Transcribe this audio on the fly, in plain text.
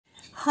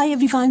Hi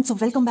everyone, so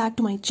welcome back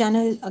to my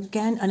channel.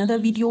 Again, another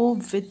video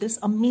with this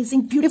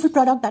amazing beautiful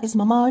product that is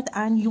Mamaearth,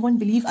 and you won't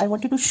believe I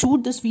wanted to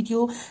shoot this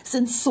video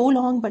since so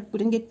long but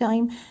couldn't get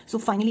time. So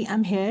finally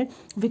I'm here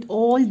with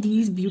all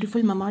these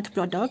beautiful Mamaearth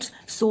products.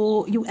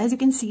 So as you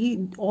can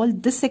see, all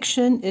this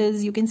section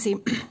is, you can say,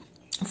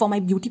 for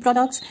my beauty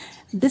products.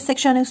 This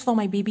section is for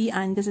my baby,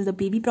 and this is the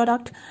baby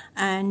product,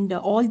 and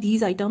all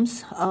these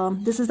items,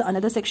 this is the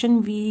another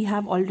section we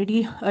have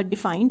already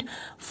defined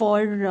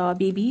for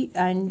baby,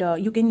 and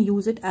you can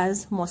use it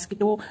as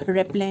mosquito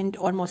repellent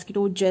or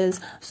mosquito gels.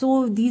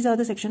 So these are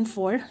the section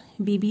for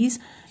babies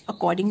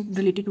according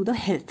related to the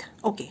health.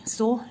 Okay,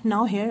 so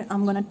now here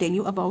I'm gonna tell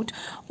you about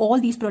all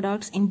these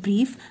products in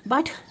brief,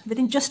 but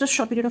within just a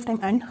short period of time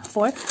and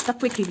for the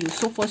quick review.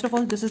 So first of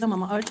all, this is the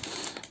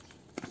Mamaearth,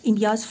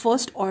 India's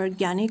first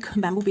organic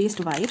bamboo based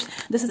wipes.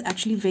 This is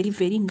actually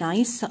very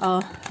nice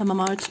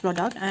Mamaearth's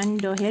product, and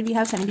here we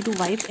have 72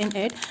 wipes in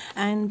it,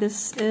 and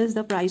this is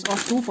the price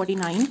of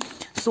 249.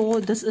 So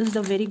this is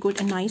the very good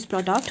and nice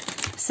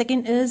product.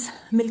 Second is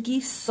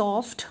milky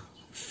soft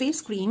face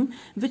cream,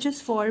 which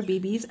is for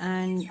babies,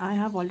 and I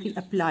have already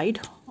applied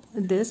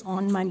this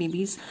on my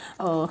baby's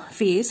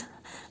face.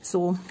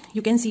 So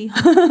you can see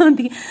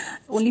the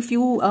only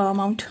few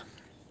amount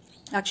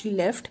actually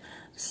left.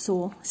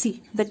 So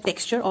see the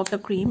texture of the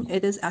cream,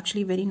 it is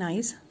actually very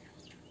nice.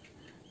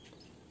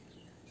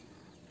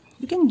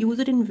 You can use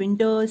it in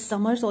winters,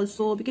 summers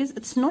also, because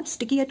it's not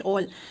sticky at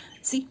all.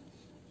 See,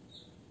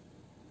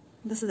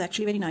 this is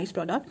actually very nice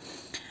product.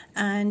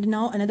 And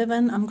now another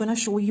one, I'm gonna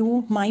show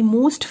you my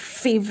most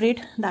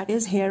favorite, that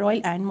is hair oil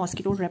and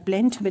mosquito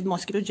repellent with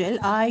mosquito gel.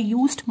 I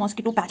used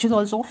mosquito patches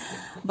also,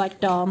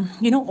 but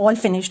all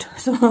finished.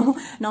 So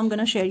now I'm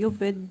gonna share you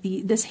with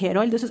this hair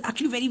oil. This is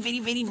actually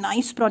very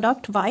nice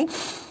product. Why?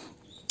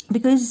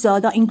 Because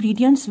the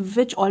ingredients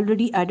which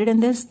already added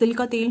in this,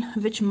 tilka tel,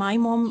 which my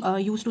mom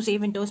used to say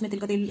winters mein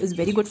tilka tel is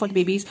very good for the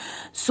babies.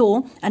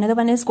 So another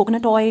one is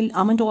coconut oil,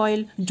 almond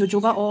oil,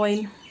 jojoba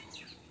oil,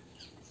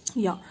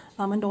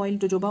 almond oil,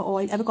 jojoba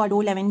oil,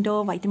 avocado,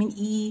 lavender, vitamin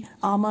E,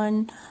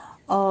 almond,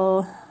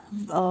 so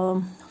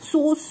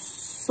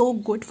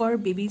good for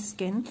baby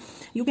skin.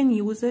 You can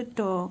use it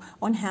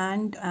on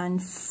hand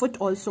and foot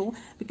also,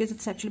 because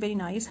it's actually very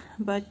nice.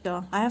 But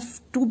I have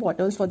 2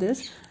 bottles for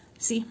this.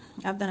 See,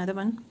 I have another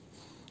one.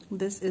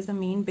 This is the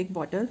main big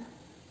bottle,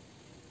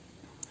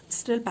 it's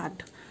still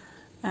packed,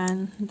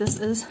 and this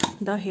is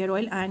the hair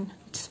oil, and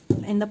it's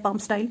in the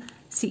pump style.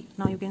 See,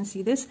 now you can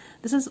see this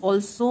is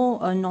also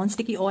a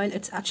non-sticky oil.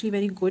 It's actually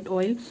very good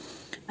oil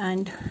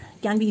and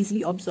can be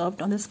easily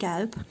absorbed on the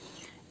scalp.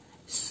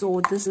 So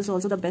this is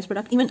also the best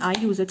product. Even I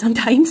use it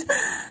sometimes.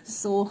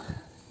 So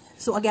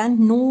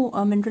again, no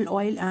mineral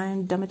oil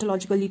and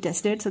dermatologically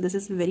tested. So this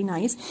is very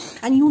nice.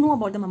 And you know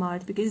about the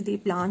Mamaearth because they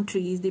plant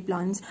trees, they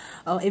plant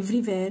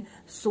everywhere.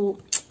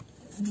 So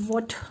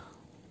what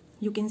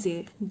you can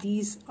say,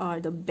 these are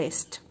the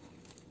best.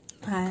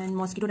 And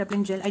mosquito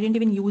repellent gel, I didn't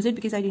even use it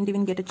because I didn't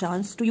even get a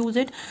chance to use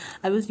it.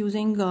 I was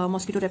using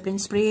mosquito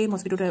repellent spray,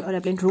 mosquito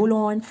repellent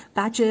roll-on,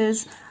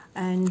 patches,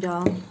 and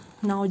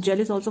now gel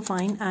is also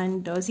fine.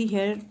 And see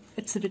here,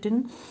 it's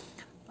written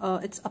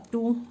it's up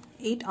to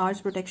 8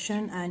 hours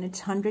protection, and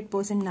it's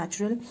 100%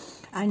 natural.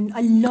 And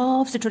I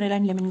love citronella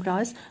and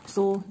lemongrass,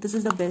 so this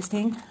is the best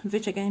thing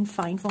which I can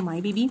find for my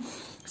baby.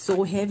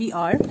 So here we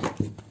are.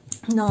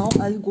 Now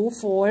I'll go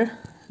for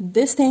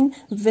this thing,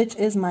 which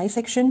is my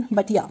section.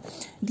 But yeah,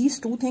 these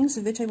 2 things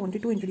which I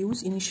wanted to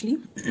introduce initially.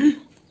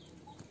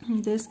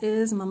 This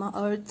is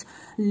Mamaearth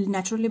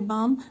natural lip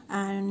balm,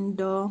 and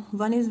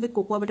one is with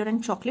cocoa butter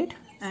and chocolate,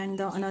 and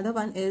another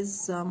one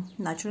is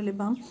natural lip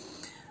balm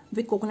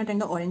with coconut and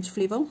the orange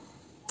flavor.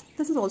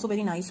 This is also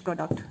very nice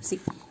product. See,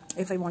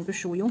 if I want to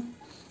show you,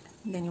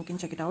 then you can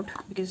check it out,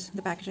 because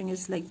the packaging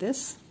is like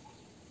this.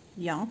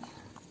 Yeah,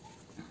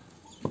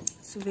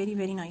 it's very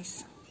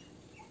nice.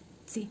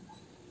 See,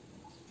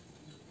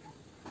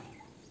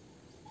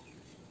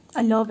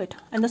 I love it,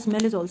 and the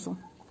smell is also.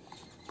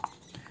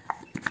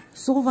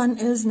 So one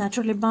is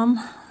natural lip balm.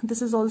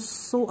 This is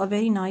also a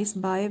very nice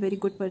buy, very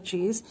good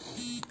purchase.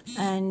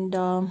 And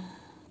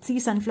see,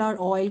 sunflower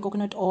oil,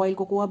 coconut oil,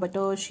 cocoa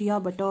butter, shea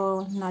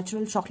butter,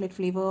 natural chocolate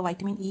flavor,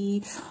 vitamin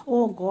E.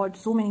 Oh god,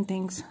 so many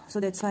things. So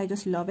that's why I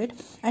just love it.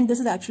 And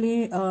this is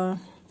actually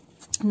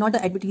not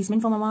the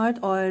advertisement for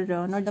Mamaearth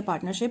or not the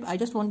partnership. I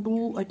just want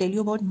to tell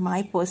you about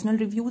my personal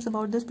reviews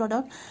about this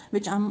product,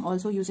 which I'm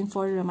also using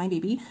for my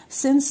baby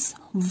since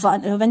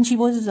when she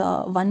was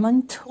 1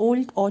 month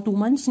old or 2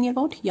 months near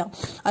about. Yeah,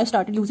 I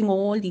started using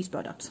all these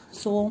products.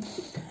 So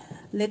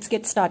let's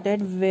get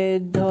started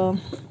with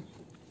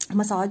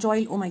massage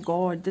oil. Oh my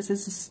god, this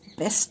is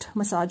best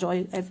massage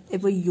oil I've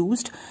ever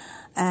used.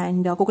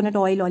 And coconut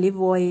oil, olive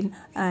oil,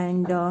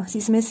 and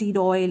sesame seed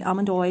oil,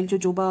 almond oil,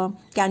 jojoba,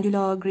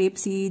 candula, grape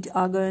seed,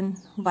 argan,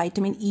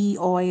 vitamin E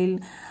oil.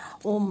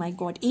 Oh my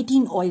god,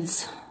 18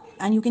 oils.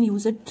 And you can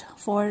use it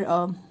for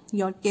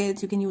your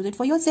kids, you can use it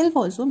for yourself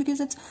also, because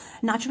it's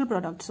natural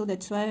product. So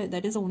that's why,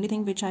 that is the only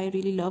thing which I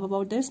really love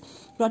about this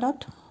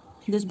product.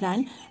 this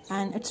brand,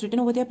 and it's written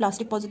over there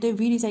plastic positive.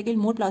 We recycle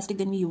more plastic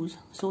than we use,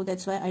 so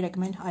that's why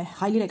I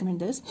highly recommend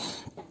this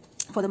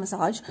for the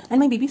massage. And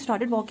my baby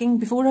started walking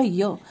before a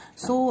year,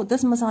 so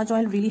this massage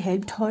oil really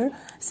helped her.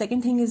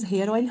 Second thing is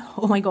hair oil.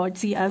 Oh my god,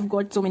 see, I've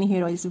got so many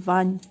hair oils,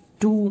 1,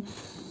 2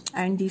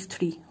 and these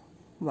 3.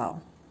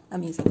 Wow,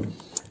 amazing.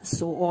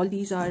 So all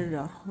these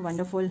are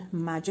wonderful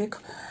magic.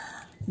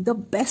 The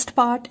best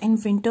part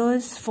in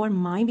winters for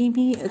my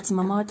baby, it's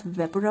Mamaearth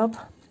Vapor Rub.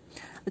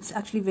 It's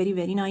actually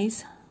very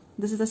nice.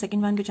 This is the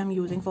second one which I'm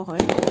using for her,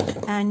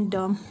 and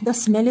the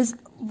smell is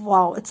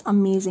wow, it's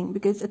amazing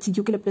because it's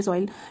eucalyptus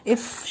oil.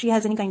 If she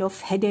has any kind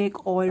of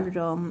headache or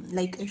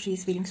like if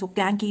she's feeling so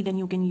cranky, then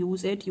you can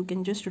use it. You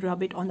can just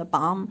rub it on the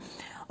palm,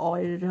 or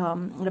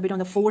rub it on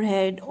the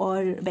forehead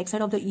or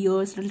backside of the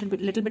ears,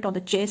 little bit on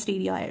the chest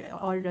area,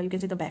 or you can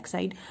say the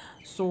backside.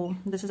 So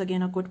this is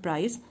again a good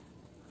price.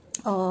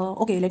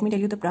 Okay, let me tell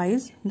you the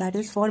price. That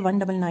is for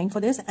 199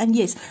 for this. And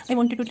yes, I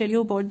wanted to tell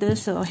you about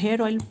this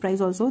hair oil price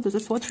also. This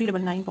is for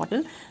 399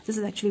 bottle. This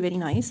is actually very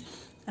nice,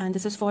 and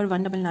this is for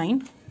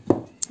 199.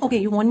 Okay,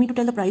 you want me to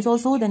tell the price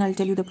also? Then I'll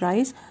tell you the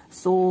price.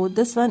 So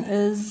this one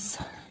is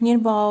near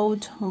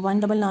about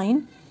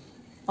 199.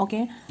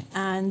 Okay,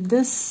 and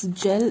this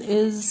gel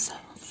is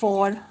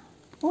for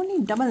only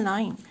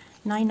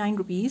 99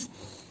 rupees.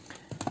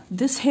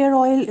 This hair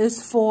oil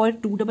is for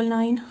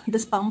 299.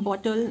 This pump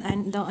bottle,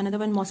 and the another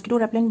one mosquito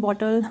repellent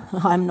bottle,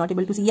 I'm not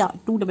able to see. Yeah,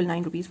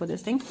 299 rupees for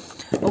this thing.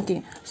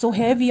 Okay, so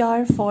here we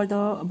are for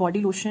the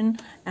body lotion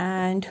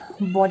and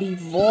body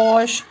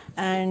wash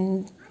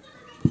and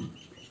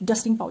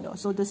dusting powder.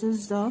 So this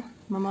is the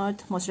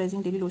Mamaearth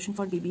moisturizing daily lotion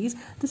for babies.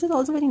 This is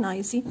also very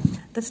nice. See,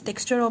 this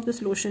texture of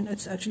this lotion,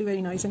 it's actually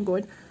very nice and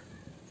good.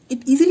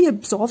 It easily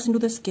absorbs into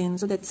the skin,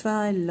 so that's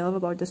why I love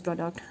about this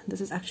product.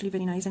 This is actually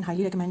very nice and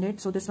highly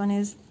recommended. So this one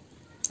is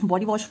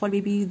body wash for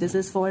babies, this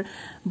is for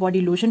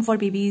body lotion for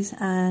babies,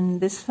 and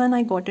this one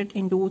I got it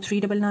into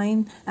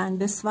 399, and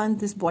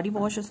this body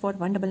wash is for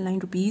 199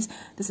 rupees.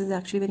 This is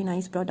actually very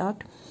nice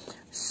product.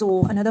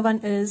 So another one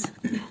is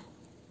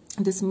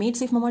this Made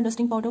Safe Mama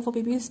dusting powder for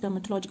babies,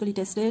 dermatologically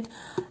tested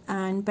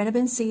and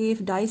paraben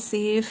safe, dye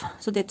safe,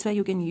 so that's why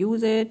you can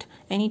use it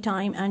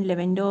anytime. And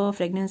lavender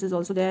fragrance is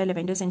also there,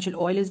 lavender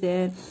essential oil is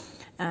there,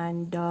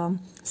 and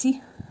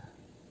see,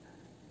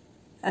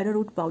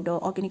 arrowroot powder,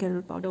 organic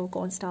arrowroot powder,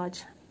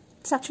 cornstarch.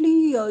 It's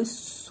actually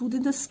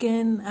soothing the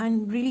skin,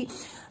 and really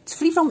it's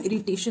free from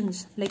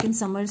irritations. Like in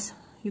summers,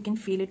 you can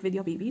feel it with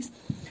your babies.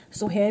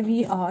 So here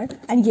we are,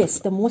 and yes,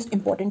 the most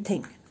important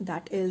thing,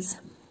 that is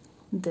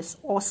this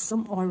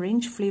awesome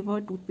orange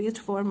flavor toothpaste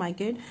for my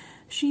kid.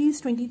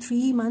 She's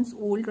 23 months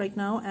old right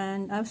now,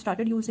 and I've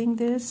started using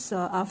this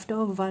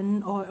after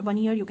 1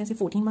 year, you can say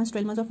 14 months,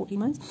 12 months or 14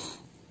 months.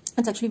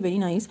 It's actually very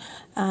nice,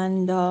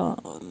 and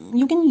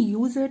you can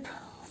use it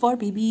for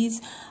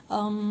babies.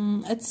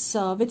 It's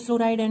with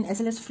fluoride and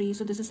SLS free,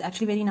 so this is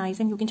actually very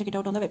nice, and you can check it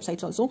out on the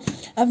websites also.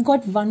 I've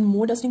got one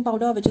more dusting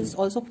powder which is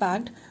also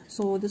packed,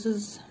 so this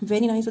is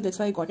very nice, so that's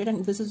why I got it.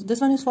 And this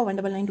one is for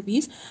 199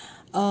 rupees,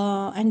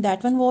 and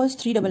that one was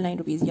 399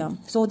 rupees. Yeah,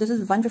 so this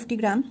is 150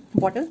 gram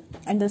bottle,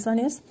 and this one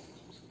is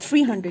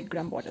 300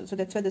 gram bottle, so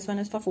that's why this one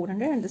is for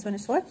 400 and this one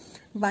is for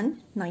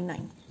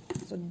 199.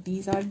 So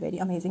these are very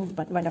amazing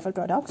but wonderful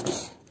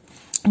products.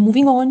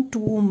 Moving on to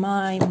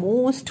my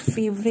most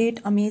favorite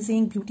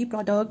amazing beauty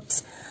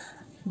products,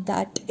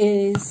 that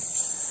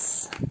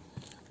is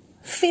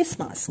face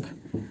mask.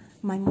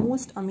 My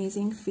most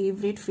amazing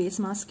favorite face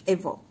mask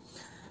ever.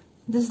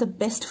 This is the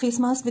best face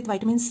mask with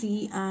vitamin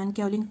C and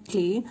kaolin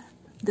clay.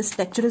 This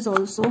texture is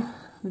also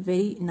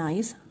very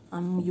nice.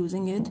 I'm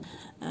using it,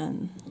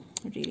 and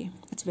really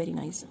it's very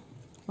nice.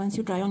 Once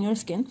you try on your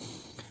skin,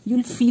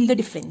 you'll feel the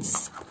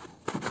difference.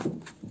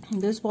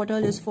 This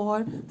bottle is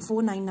for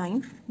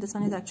 499. This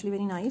one is actually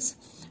very nice,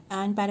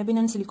 and paraben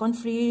and silicone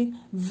free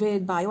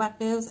with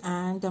bioactives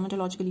and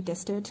dermatologically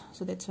tested,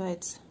 so that's why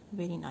it's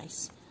very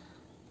nice.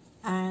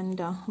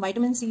 And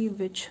vitamin C,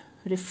 which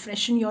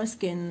refreshen your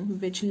skin,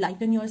 which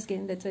lighten your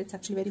skin, that's why it's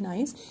actually very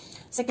nice.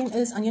 Second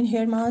is onion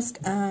hair mask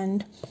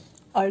and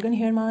argan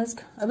hair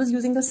mask. I was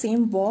using the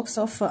same box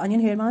of onion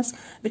hair mask,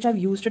 which I've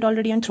used it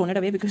already and thrown it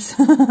away because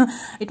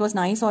it was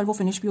nice, और वो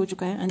finish भी हो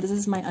चुका है. And this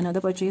is my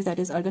another purchase, that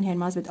is argan hair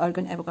mask with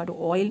argan avocado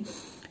oil.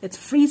 It's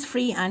freeze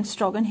free and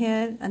strong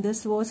hair, and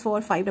this was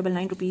for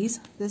 599 rupees.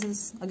 This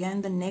is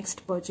again the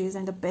next purchase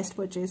and the best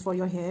purchase for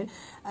your hair.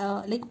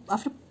 Like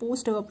after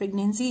post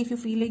pregnancy, if you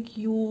feel like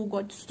you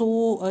got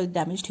so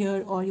damaged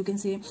hair, or you can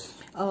say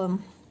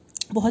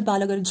बहुत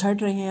बाल अगर झड़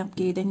रहे हैं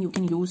आपके, then you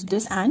can use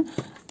this and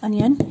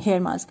onion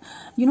hair mask.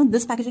 You know,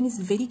 this packaging is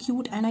very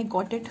cute and I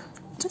got it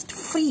just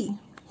free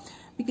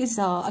because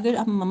अगर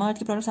आप Mamaearth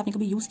के products आपने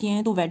कभी use किए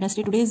हैं तो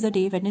Wednesday, today is the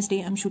day,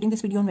 Wednesday, I'm shooting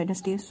this video on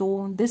Wednesday,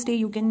 so this day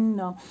you can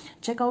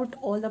check out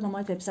all the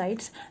Mamaearth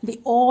websites. They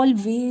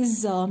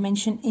always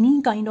mention any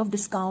kind of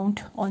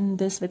discount on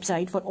this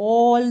website for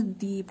all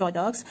the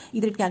products,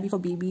 either it can be for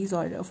babies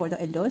or for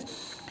the elders.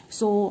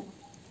 So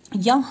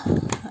yeah,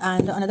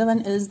 and another one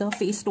is the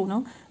face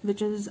toner,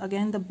 which is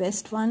again the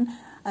best one.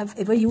 I've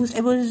ever used.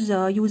 I was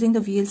using the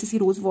VLCC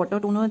Rose Water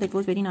Toner. That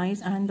was very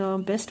nice. And the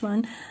best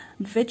one,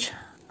 which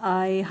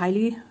I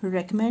highly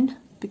recommend,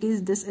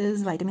 because this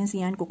is vitamin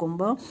C and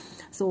cucumber,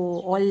 so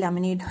all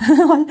lemonade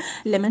all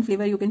lemon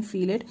flavor, you can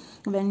feel it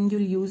when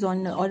you'll use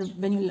on, or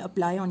when you'll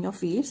apply on your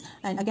face.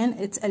 And again,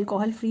 it's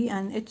alcohol free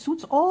and it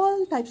suits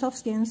all types of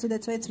skin, so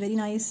that's why it's very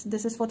nice.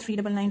 This is for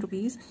 399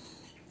 rupees.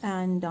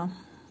 And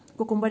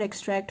cucumber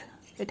extract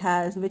it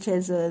has, which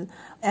is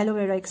aloe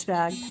vera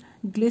extract,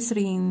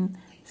 glycerine,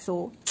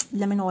 so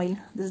lemon oil.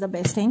 This is the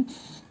best thing.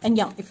 And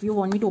yeah, if you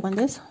want me to open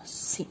this,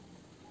 see,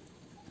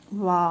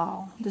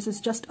 wow, this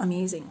is just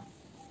amazing.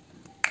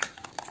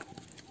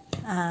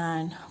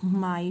 And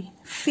my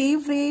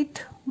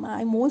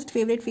most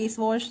favorite face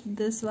wash,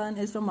 this one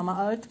is from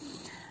Mamaearth,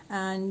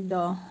 and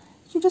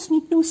you just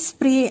need to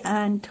spray.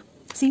 And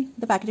see,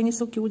 the packaging is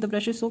so cute, the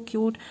brush is so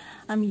cute.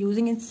 I'm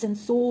using it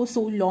since so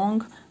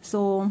long.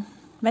 So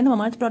when the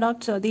Mamaearth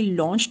products they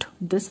launched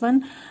this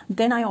one,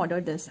 then I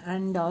ordered this,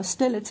 and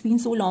still it's been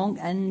so long,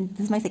 and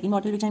this is my second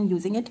bottle which I'm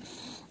using it.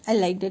 I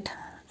liked it,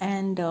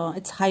 and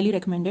it's highly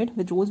recommended,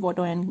 with rose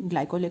water and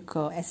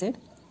glycolic acid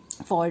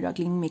for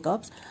cleaning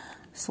makeups.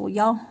 So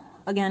yeah,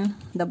 again,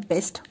 the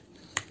best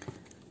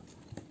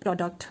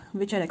product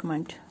which I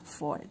recommend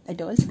for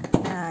adults.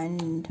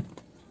 And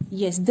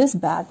yes, this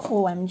bag,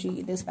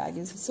 OMG, this bag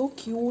is so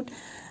cute.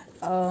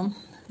 When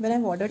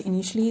I've ordered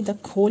initially the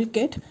whole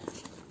kit,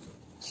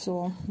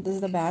 so this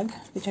is the bag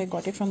which I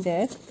got it from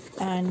there,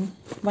 and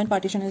one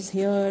partition is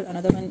here,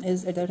 another one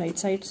is at the right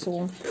side,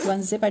 so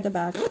one zip at the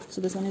back. So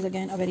this one is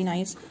again a very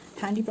nice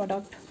handy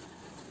product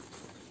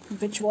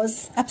which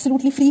was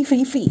absolutely free.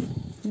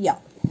 Yeah.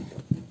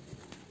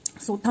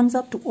 So thumbs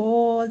up to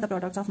all the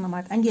products of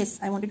Mamaearth. And yes,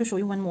 I wanted to show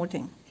you one more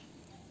thing.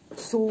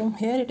 So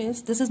here it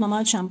is. This is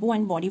Mamaearth shampoo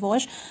and body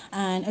wash,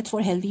 and it's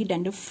for healthy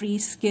dandruff-free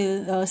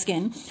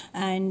skin.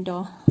 And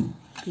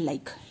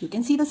like you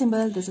can see the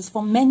symbol, this is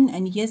for men,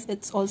 and yes,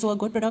 it's also a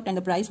good product, and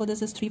the price for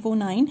this is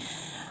 349.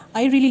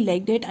 I really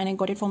liked it, and I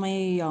got it for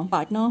my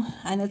partner,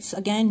 and it's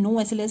again no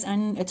SLS,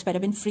 and it's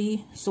paraben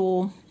free,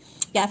 so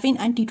caffeine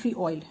and tea tree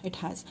oil it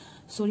has.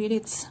 So really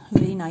it's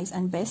very nice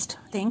and best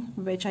thing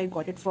which I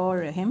got it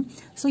for him.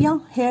 So yeah,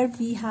 here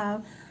we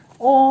have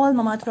all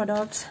Mamaearth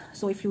products.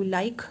 So if you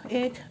like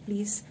it,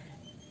 please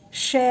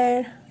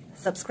share,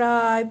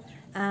 subscribe,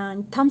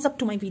 and thumbs up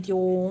to my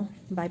video.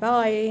 Bye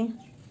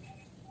bye.